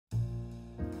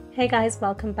Hey guys,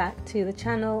 welcome back to the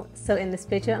channel. So in this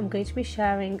video I'm going to be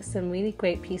sharing some really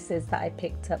great pieces that I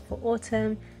picked up for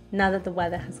autumn now that the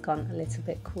weather has gone a little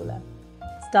bit cooler.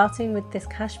 Starting with this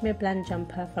cashmere blend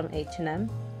jumper from H&M.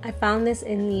 I found this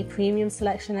in the premium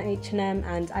selection at H&M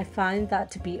and I find that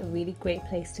to be a really great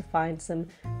place to find some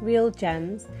real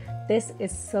gems. This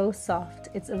is so soft.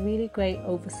 It's a really great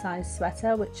oversized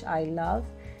sweater which I love.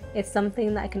 It's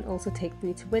something that I can also take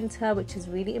through to winter, which is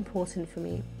really important for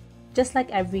me. Just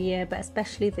like every year, but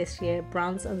especially this year,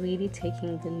 browns are really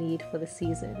taking the lead for the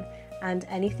season, and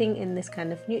anything in this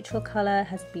kind of neutral colour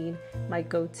has been my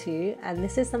go-to, and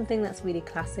this is something that's really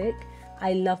classic.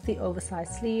 I love the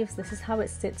oversized sleeves. This is how it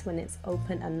sits when it's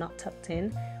open and not tucked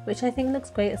in, which I think looks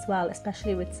great as well,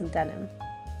 especially with some denim.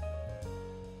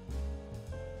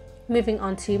 Moving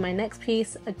on to my next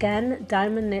piece, again,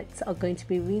 diamond knits are going to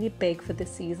be really big for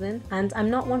this season, and I'm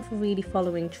not one for really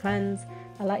following trends.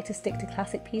 I like to stick to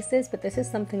classic pieces, but this is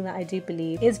something that I do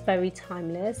believe is very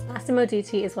timeless. Massimo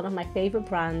Dutti is one of my favourite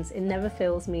brands. It never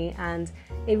fails me, and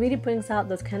it really brings out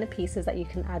those kind of pieces that you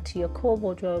can add to your core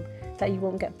wardrobe that you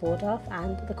won't get bored of,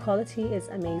 and the quality is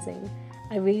amazing.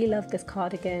 I really love this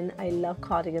cardigan. I love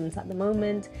cardigans at the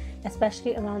moment,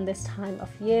 especially around this time of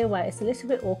year where it's a little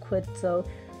bit awkward, so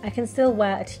I can still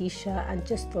wear a t-shirt and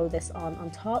just throw this on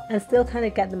top and still kind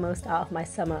of get the most out of my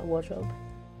summer wardrobe.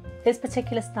 This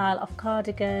particular style of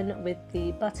cardigan with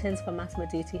the buttons from Massimo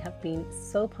Dutti have been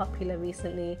so popular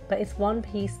recently, but it's one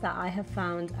piece that I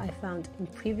found in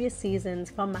previous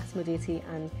seasons from Massimo Dutti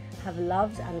and have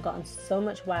loved and gotten so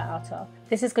much wear out of.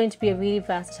 This is going to be a really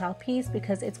versatile piece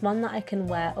because it's one that I can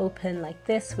wear open like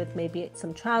this with maybe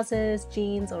some trousers,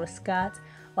 jeans or a skirt,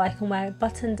 or I can wear it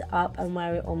buttoned up and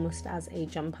wear it almost as a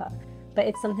jumper. But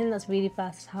it's something that's really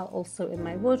versatile also in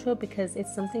my wardrobe because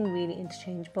it's something really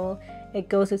interchangeable. It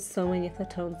goes with so many of the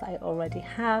tones that I already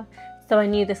have, so I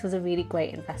knew this was a really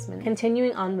great investment.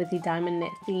 Continuing on with the diamond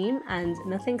knit theme, and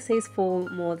nothing says fall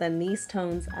more than these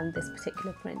tones and this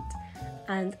particular print.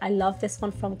 And I love this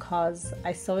one from COS.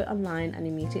 I saw it online and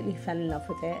immediately fell in love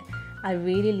with it. I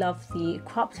really love the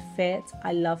cropped fit.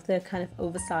 I love the kind of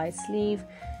oversized sleeve,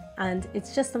 and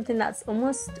it's just something that's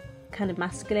almost kind of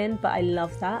masculine, but I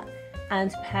love that. And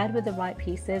paired with the right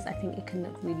pieces, I think it can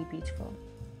look really beautiful.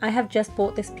 I have just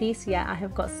bought this piece, yeah, I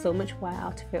have got so much wear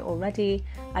out of it already.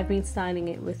 I've been styling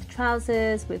it with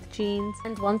trousers, with jeans,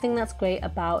 and one thing that's great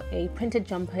about a printed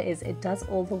jumper is it does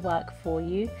all the work for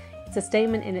you. It's a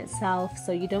statement in itself,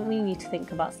 so you don't really need to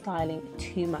think about styling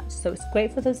too much. So it's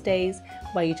great for those days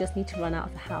where you just need to run out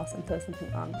of the house and throw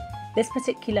something on. This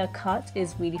particular cut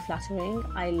is really flattering.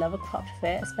 I love a cropped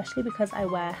fit, especially because I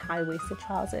wear high-waisted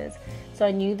trousers. So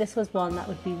I knew this was one that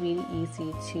would be really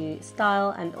easy to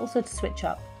style and also to switch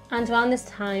up. And around this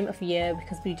time of year,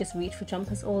 because we just reach for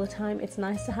jumpers all the time, it's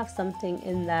nice to have something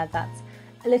in there that's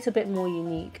a little bit more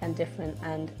unique and different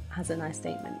and has a nice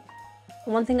statement.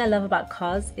 One thing I love about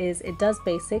COS is it does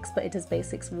basics, but it does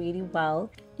basics really well.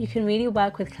 You can really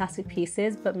work with classic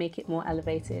pieces but make it more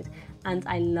elevated, and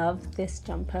I love this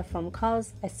jumper from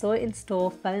COS. I saw it in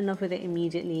store, fell in love with it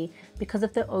immediately because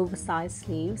of the oversized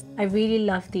sleeves. I really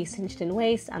love the cinched in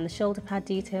waist and the shoulder pad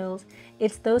details.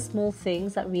 It's those small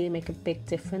things that really make a big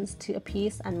difference to a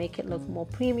piece and make it look more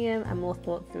premium and more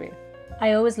thought through.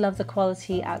 I always love the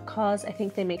quality at COS. I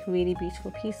think they make really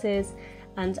beautiful pieces,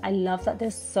 and I love that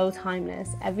they're so timeless.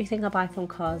 Everything I buy from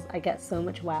COS I get so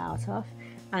much wear out of,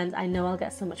 and I know I'll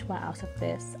get so much wear out of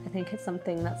this. I think it's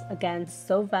something that's, again,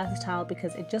 so versatile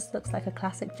because it just looks like a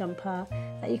classic jumper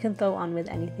that you can throw on with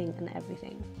anything and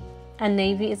everything. And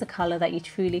navy is a colour that you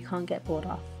truly can't get bored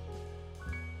of.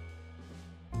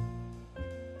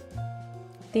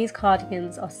 These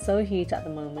cardigans are so huge at the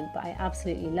moment, but I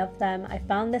absolutely love them. I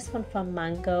found this one from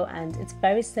Mango and it's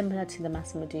very similar to the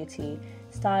Massimo Dutti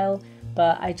style,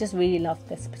 but I just really love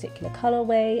this particular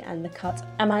colorway and the cut.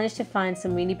 I managed to find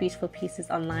some really beautiful pieces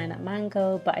online at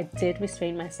Mango, but I did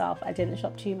restrain myself. I didn't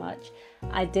shop too much.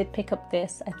 I did pick up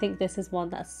this. I think this is one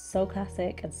that's so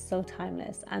classic and so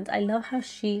timeless, and I love how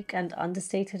chic and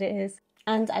understated it is,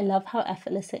 and I love how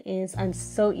effortless it is and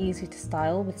so easy to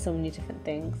style with so many different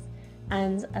things.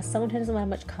 And as someone who doesn't wear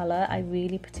much colour, I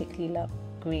really particularly love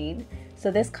green. So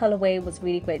this colourway was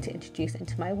really great to introduce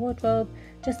into my wardrobe,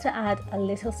 just to add a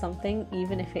little something,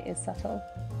 even if it is subtle.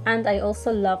 And I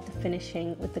also love the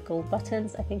finishing with the gold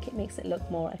buttons. I think it makes it look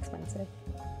more expensive.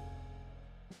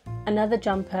 Another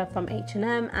jumper from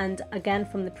H&M, and again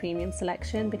from the premium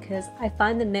selection, because I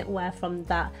find the knitwear from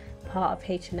that part of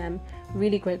H&M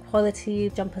really great quality.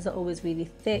 Jumpers are always really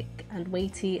thick and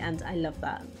weighty, and I love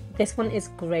that. This one is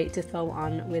great to throw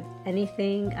on with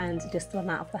anything and just run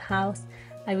out of the house.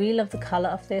 I really love the colour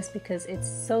of this because it's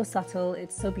so subtle,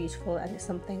 it's so beautiful, and it's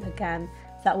something, again,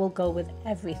 that will go with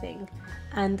everything.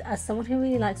 And as someone who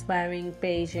really likes wearing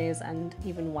beiges and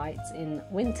even whites in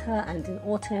winter and in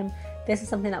autumn, this is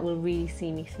something that will really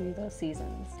see me through those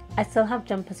seasons. I still have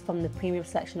jumpers from the premium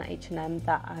section at H&M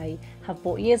that I have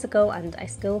bought years ago and I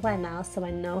still wear now, so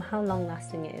I know how long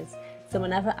lasting it is. So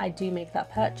whenever I do make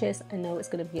that purchase, I know it's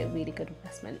going to be a really good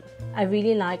investment. I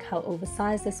really like how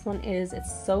oversized this one is.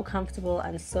 It's so comfortable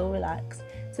and so relaxed.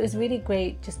 So it's really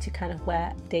great just to kind of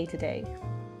wear day to day.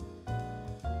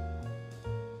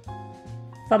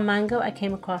 From Mango, I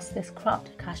came across this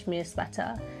cropped cashmere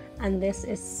sweater, and this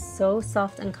is so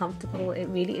soft and comfortable. It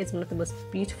really is one of the most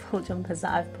beautiful jumpers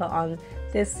that I've put on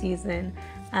this season,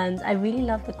 and I really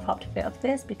love the cropped fit of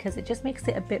this because it just makes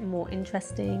it a bit more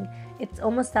interesting. It's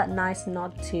almost that nice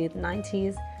nod to the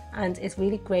 90s, and it's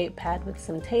really great paired with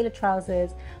some tailored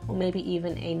trousers or maybe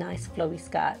even a nice flowy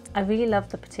skirt. I really love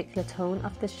the particular tone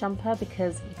of this jumper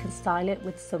because you can style it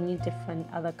with so many different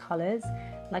other colours.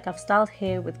 Like I've styled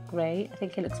here with grey. I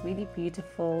think it looks really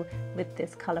beautiful with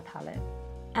this colour palette.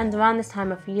 And around this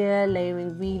time of year,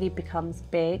 layering really becomes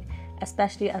big,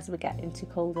 especially as we get into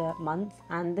colder months.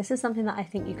 And this is something that I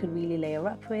think you could really layer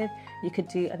up with. You could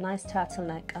do a nice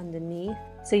turtleneck underneath,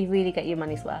 so you really get your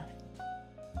money's worth.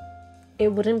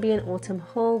 It wouldn't be an autumn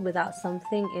haul without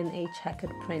something in a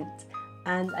checkered print.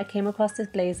 And I came across this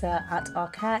blazer at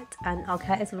Arket, and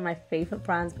Arket is one of my favourite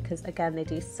brands because, again, they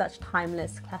do such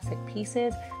timeless classic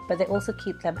pieces, but they also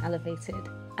keep them elevated.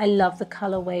 I love the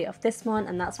colourway of this one,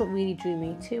 and that's what really drew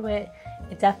me to it.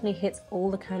 It definitely hits all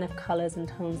the kind of colours and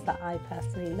tones that I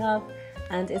personally love,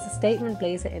 and it's a statement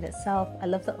blazer in itself. I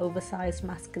love the oversized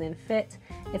masculine fit.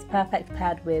 It's perfect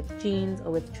paired with jeans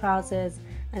or with trousers,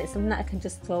 and it's something that I can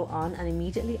just throw on and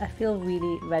immediately I feel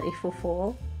really ready for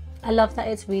fall. I love that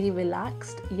it's really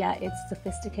relaxed, yet it's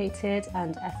sophisticated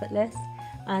and effortless,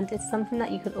 and it's something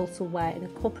that you could also wear in a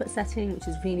corporate setting, which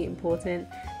is really important.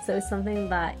 So it's something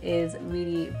that is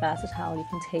really versatile. You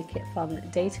can take it from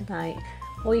day to night,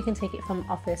 or you can take it from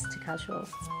office to casual.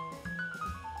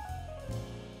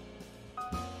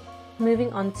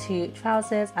 Moving on to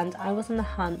trousers, and I was on the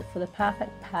hunt for the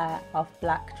perfect pair of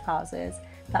black trousers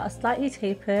that are slightly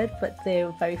tapered, but they're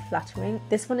very flattering.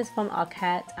 This one is from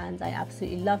Arket and I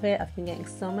absolutely love it. I've been getting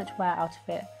so much wear out of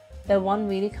it. They're one,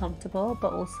 really comfortable,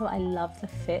 but also I love the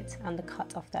fit and the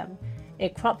cut of them.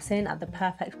 It crops in at the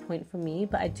perfect point for me,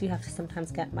 but I do have to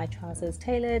sometimes get my trousers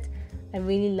tailored. I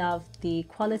really love the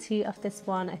quality of this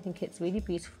one. I think it's really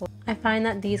beautiful. I find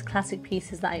that these classic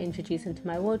pieces that I introduce into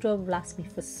my wardrobe last me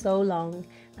for so long,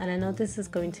 and I know this is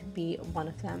going to be one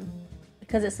of them,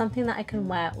 because it's something that I can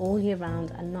wear all year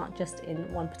round and not just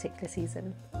in one particular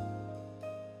season.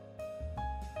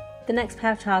 The next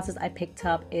pair of trousers I picked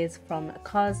up is from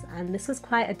COS, and this was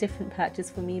quite a different purchase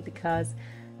for me because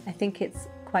I think it's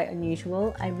quite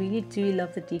unusual. I really do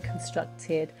love the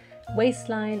deconstructed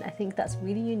waistline. I think that's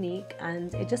really unique,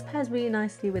 and it just pairs really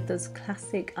nicely with those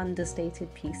classic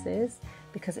understated pieces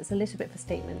because it's a little bit of a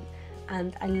statement.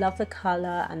 And I love the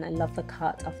colour and I love the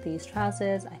cut of these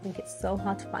trousers. I think it's so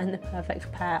hard to find the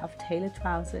perfect pair of tailored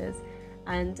trousers,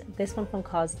 and this one from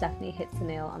COS definitely hits the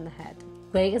nail on the head.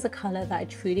 Grey is a colour that I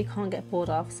truly can't get bored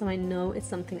of, so I know it's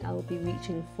something I will be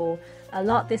reaching for a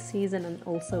lot this season and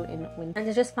also in winter. And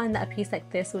I just find that a piece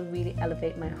like this would really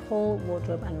elevate my whole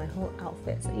wardrobe and my whole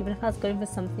outfit. So even if I was going for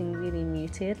something really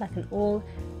muted, like an all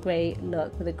grey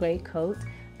look with a grey coat,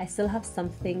 I still have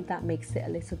something that makes it a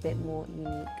little bit more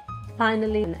unique.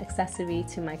 Finally, an accessory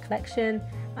to my collection.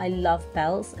 I love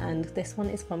belts, and this one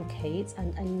is from Kate,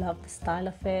 and I love the style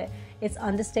of it. It's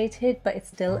understated, but it's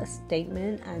still a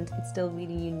statement and it's still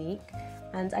really unique,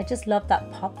 and I just love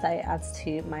that pop that it adds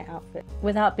to my outfit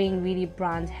without being really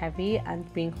brand heavy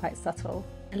and being quite subtle.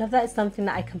 I love that it's something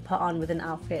that I can put on with an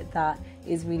outfit that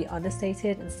is really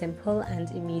understated and simple, and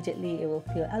immediately it will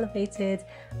feel elevated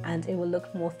and it will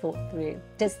look more thought through.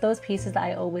 It's those pieces that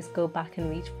I always go back and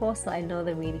reach for, so I know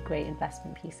they're really great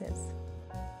investment pieces.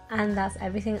 And that's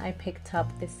everything I picked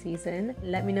up this season.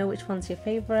 Let me know which one's your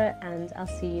favourite, and I'll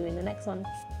see you in the next one.